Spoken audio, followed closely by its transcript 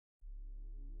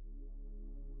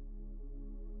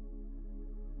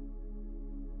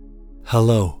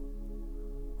Hello,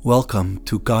 welcome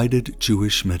to Guided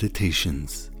Jewish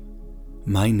Meditations.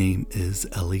 My name is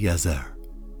Eliezer.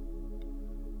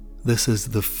 This is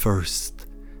the first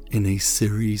in a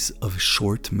series of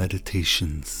short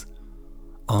meditations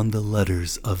on the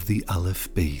letters of the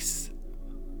Aleph base,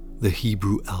 the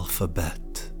Hebrew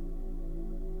alphabet.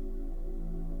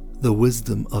 The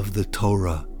wisdom of the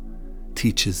Torah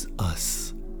teaches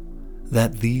us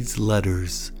that these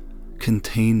letters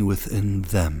contain within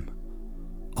them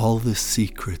all the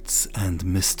secrets and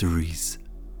mysteries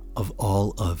of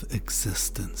all of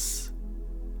existence,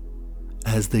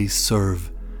 as they serve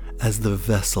as the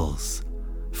vessels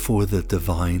for the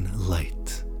divine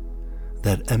light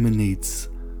that emanates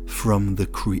from the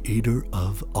Creator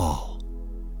of all,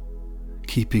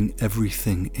 keeping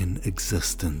everything in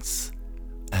existence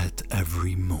at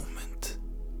every moment.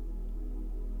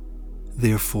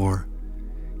 Therefore,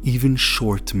 even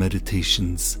short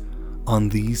meditations on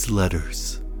these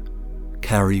letters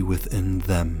carry within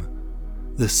them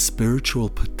the spiritual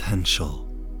potential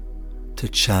to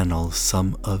channel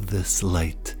some of this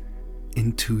light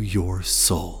into your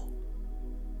soul,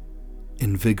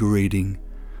 invigorating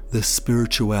the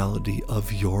spirituality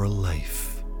of your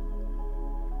life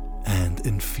and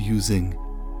infusing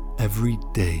every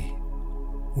day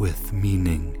with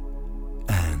meaning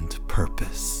and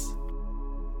purpose.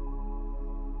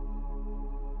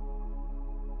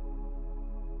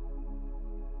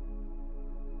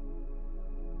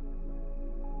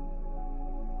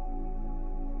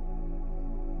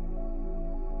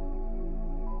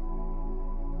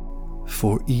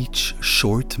 For each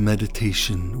short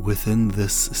meditation within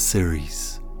this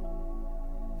series,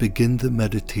 begin the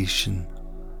meditation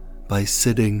by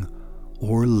sitting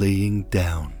or laying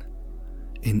down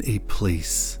in a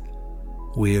place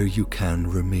where you can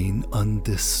remain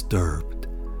undisturbed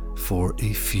for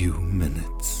a few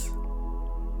minutes.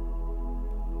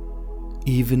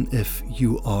 Even if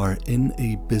you are in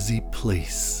a busy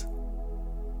place,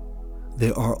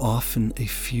 there are often a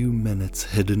few minutes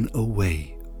hidden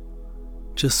away,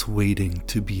 just waiting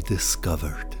to be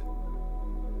discovered.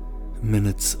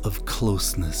 Minutes of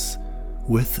closeness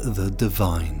with the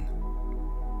divine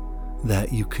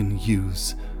that you can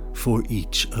use for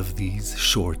each of these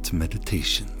short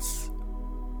meditations.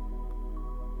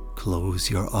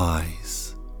 Close your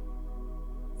eyes,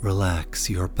 relax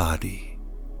your body,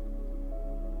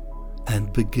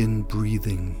 and begin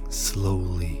breathing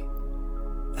slowly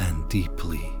and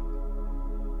deeply,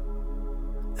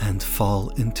 and fall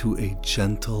into a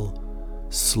gentle,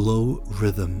 slow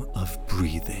rhythm of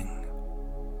breathing.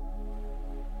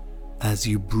 As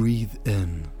you breathe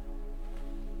in,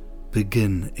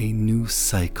 begin a new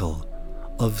cycle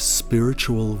of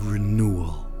spiritual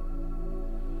renewal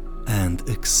and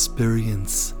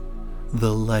experience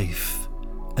the life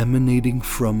emanating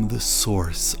from the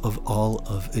source of all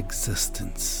of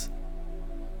existence,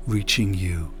 reaching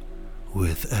you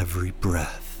with every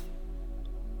breath.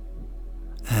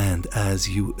 And as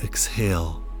you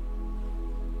exhale,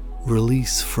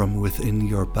 release from within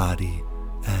your body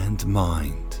and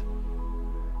mind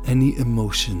any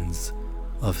emotions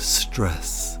of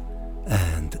stress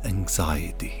and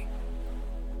anxiety.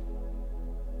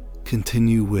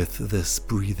 Continue with this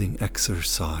breathing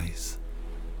exercise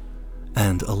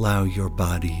and allow your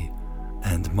body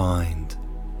and mind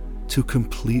to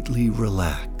completely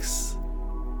relax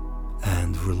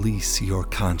and release your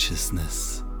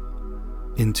consciousness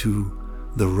into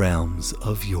the realms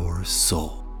of your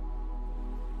soul.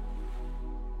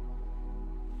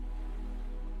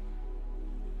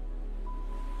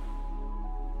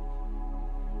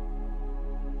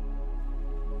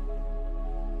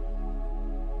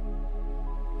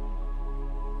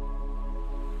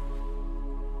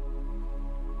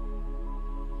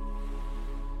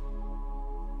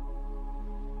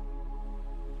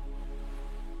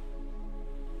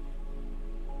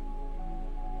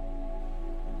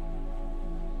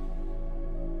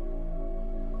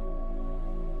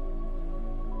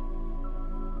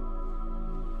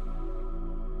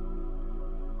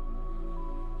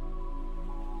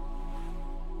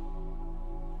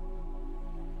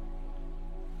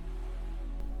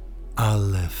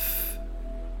 Aleph.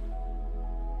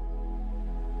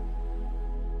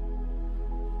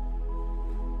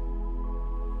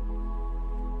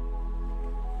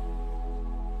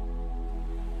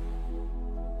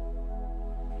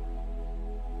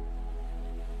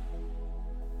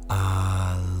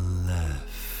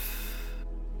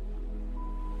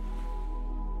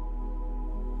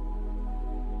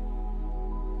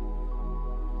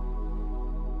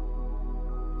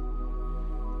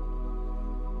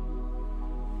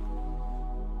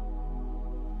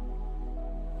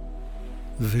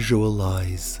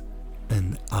 Visualize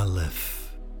an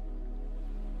Aleph.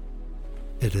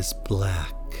 It is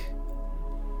black,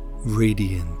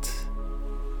 radiant,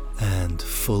 and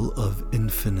full of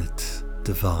infinite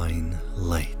divine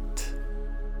light.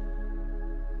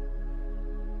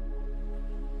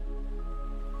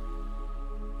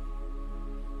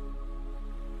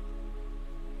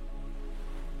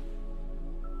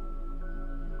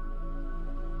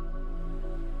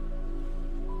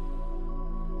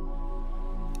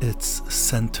 Its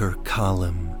center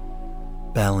column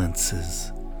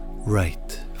balances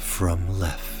right from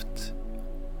left,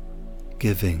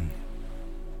 giving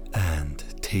and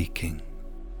taking.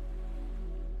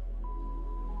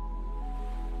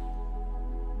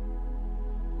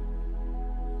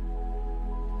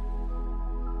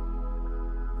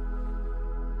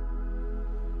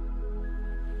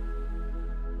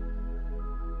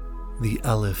 The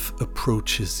Aleph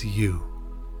approaches you,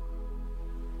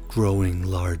 growing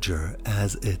larger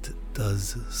as it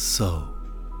does so,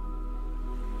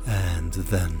 and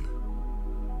then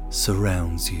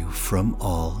surrounds you from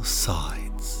all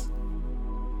sides.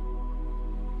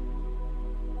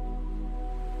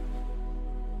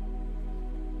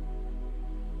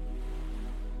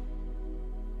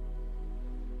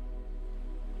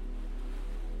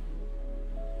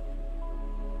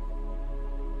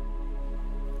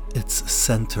 Its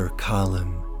center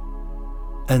column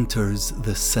enters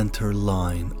the center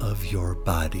line of your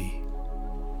body,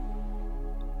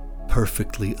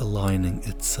 perfectly aligning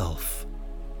itself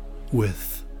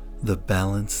with the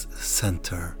balanced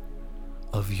center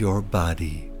of your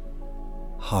body,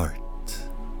 heart,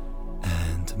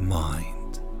 and mind.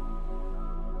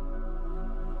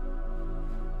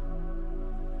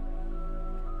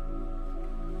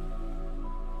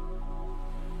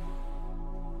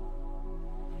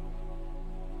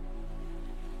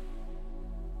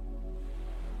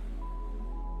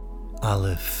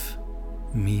 Aleph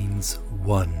means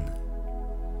one.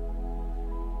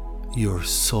 Your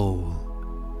soul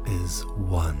is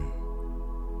one.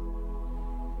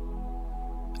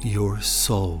 Your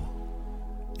soul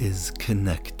is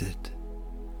connected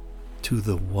to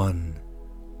the one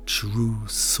true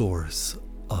source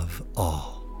of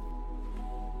all.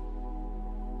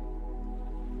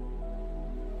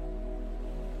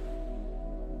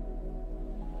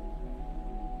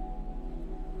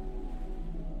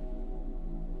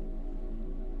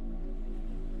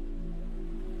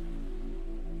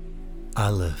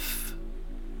 Aleph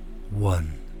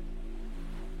 1.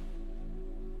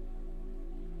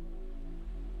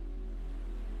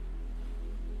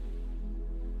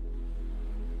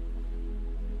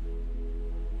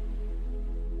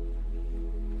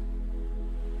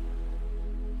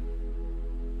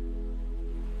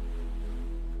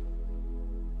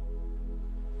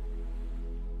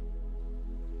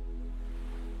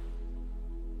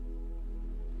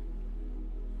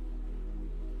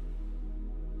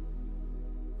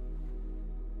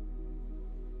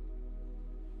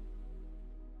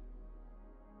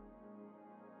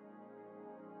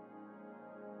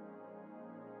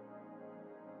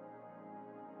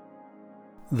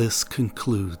 This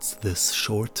concludes this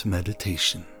short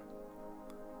meditation.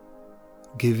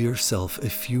 Give yourself a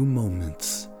few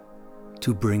moments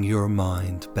to bring your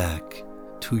mind back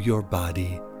to your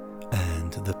body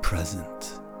and the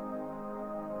present,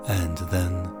 and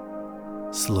then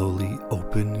slowly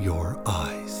open your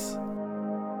eyes.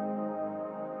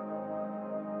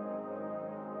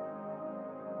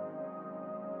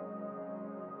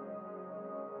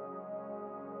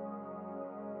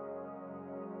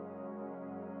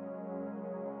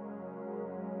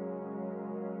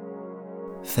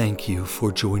 Thank you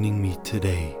for joining me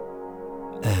today,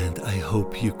 and I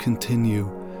hope you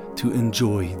continue to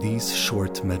enjoy these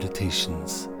short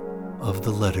meditations of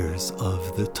the letters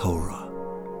of the Torah.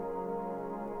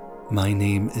 My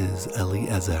name is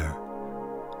Eliezer.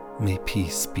 May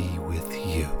peace be with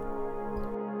you.